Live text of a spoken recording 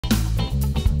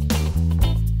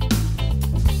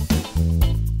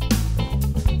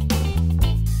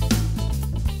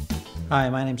Hi,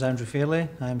 my name's Andrew Fairlie.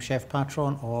 I'm Chef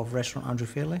Patron of Restaurant Andrew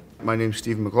Fairlie. My name's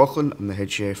Stephen McLaughlin. I'm the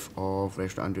head chef of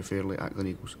Restaurant Andrew Fairlie at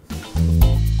Gleneagles.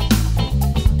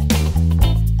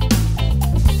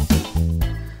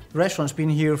 The restaurant's been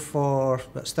here for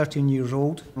about 13 years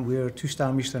old. We're a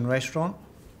 2-star Michelin restaurant.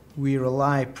 We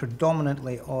rely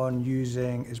predominantly on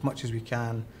using, as much as we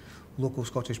can, local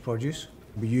Scottish produce.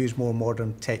 We use more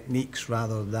modern techniques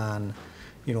rather than,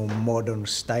 modern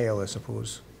style, I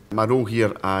suppose. My role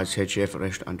here as head chef at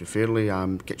Restaurant Andrew Fairlie,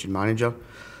 I'm kitchen manager.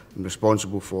 I'm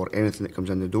responsible for anything that comes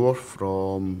in the door,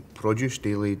 from produce,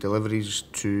 daily deliveries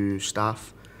to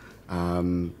staff,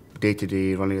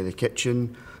 day-to-day running of the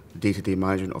kitchen, day-to-day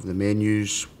management of the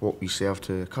menus, what we serve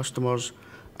to customers,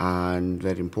 and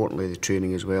very importantly the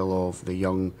training as well of the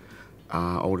young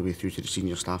all the way through to the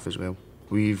senior staff as well.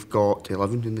 We've got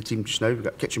 11 in the team just now. We've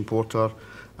got kitchen porter,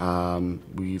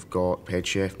 we've got head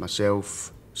chef,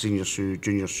 myself, senior sous,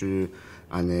 junior sous,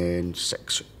 and then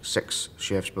six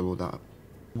chefs below that.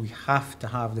 We have to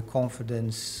have the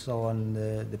confidence on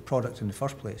the product in the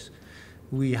first place.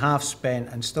 We have spent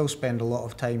and still spend a lot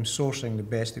of time sourcing the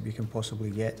best that we can possibly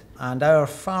get. And our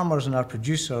farmers and our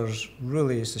producers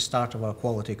really is the start of our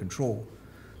quality control.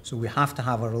 So we have to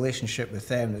have a relationship with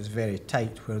them that's very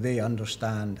tight, where they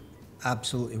understand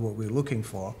absolutely what we're looking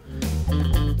for.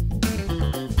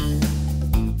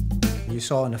 You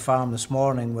saw on the farm this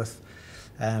morning with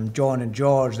John and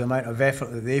George, the amount of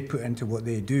effort that they put into what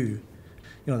they do.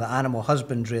 The animal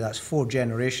husbandry, that's 4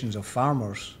 generations of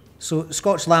farmers. So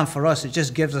Scotch lamb for us, it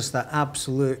just gives us that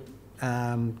absolute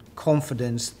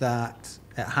confidence that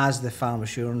it has the farm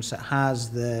assurance, it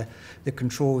has the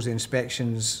controls, the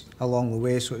inspections along the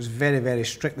way, so it's very, very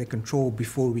strictly controlled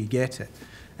before we get it.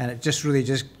 And it just really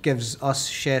gives us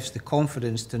chefs the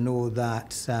confidence to know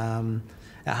that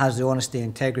it has the honesty and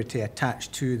integrity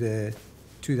attached to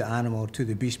the animal, to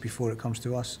the beast before it comes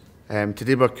to us.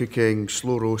 Today we're cooking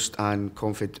slow roast and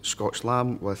confit Scotch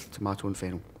lamb with tomato and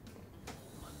fennel.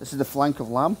 This is the flank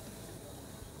of lamb.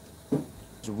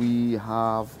 So we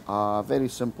have a very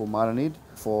simple marinade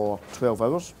for 12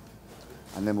 hours,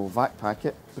 and then we'll vac pack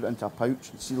it, put it into a pouch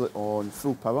and seal it on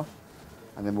full power,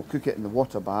 and then we'll cook it in the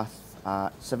water bath at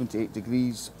 78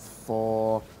 degrees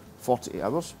for 48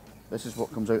 hours. This is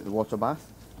what comes out of the water bath.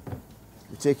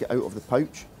 We take it out of the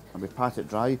pouch and we pat it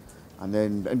dry, and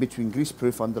then in between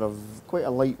grease-proof under quite a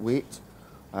light weight,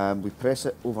 we press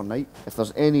it overnight. If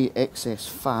there's any excess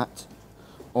fat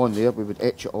on there, we would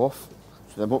etch it off.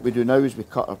 So then what we do now is we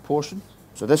cut our portion.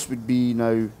 So this would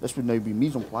now be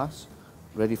mise en place,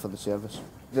 ready for the service.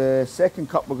 The second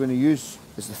cup we're going to use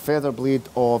is the feather blade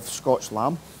of Scotch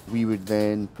lamb. We would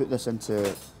then put this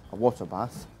into a water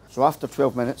bath. So after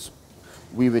 12 minutes,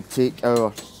 we would take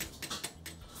our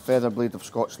feather blade of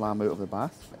Scotch lamb out of the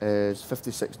bath. It's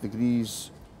 56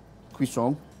 degrees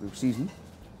cuisson, we'll season,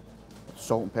 with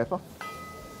salt and pepper.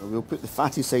 And we'll put the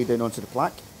fatty side in onto the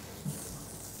plaque.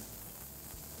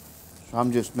 So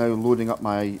I'm just now loading up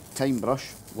my thyme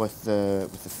brush with the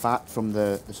fat from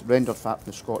this rendered fat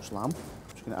from the Scotch lamb.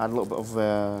 I'm just going to add a little bit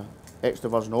of extra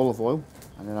virgin olive oil,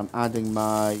 and then I'm adding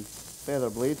my feather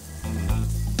blade.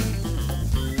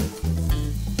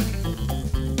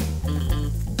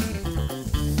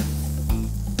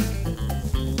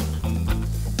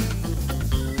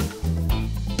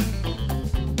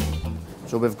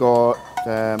 So we've got,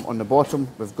 on the bottom,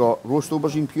 we've got roast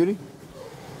aubergine puree.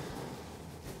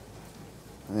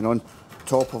 And then on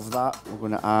top of that, we're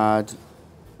going to add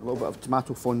a little bit of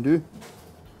tomato fondue.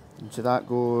 And to that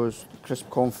goes the crisp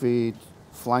confit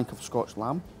flank of Scotch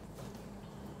lamb.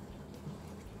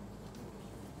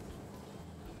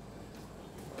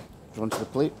 Onto the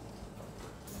plate.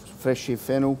 Some fresh shaved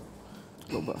fennel, a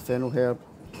little bit of fennel herb,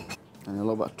 and a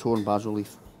little bit of torn basil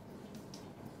leaf.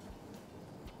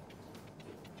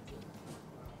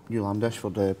 New lamb dish for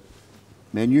the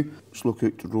menu. Slow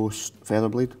cooked roast feather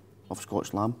blade of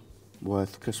Scotch lamb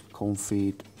with crisp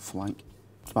confit flank,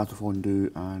 tomato fondue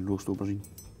and roast aubergine.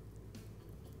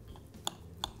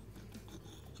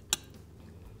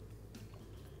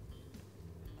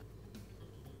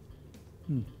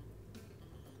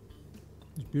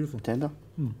 It's beautiful. Tender.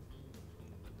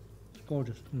 It's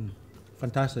gorgeous.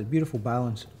 Fantastic, beautiful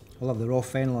balance. I love the raw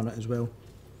fennel on it as well.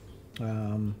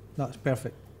 That's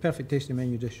perfect. Perfect tasting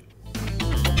menu dish.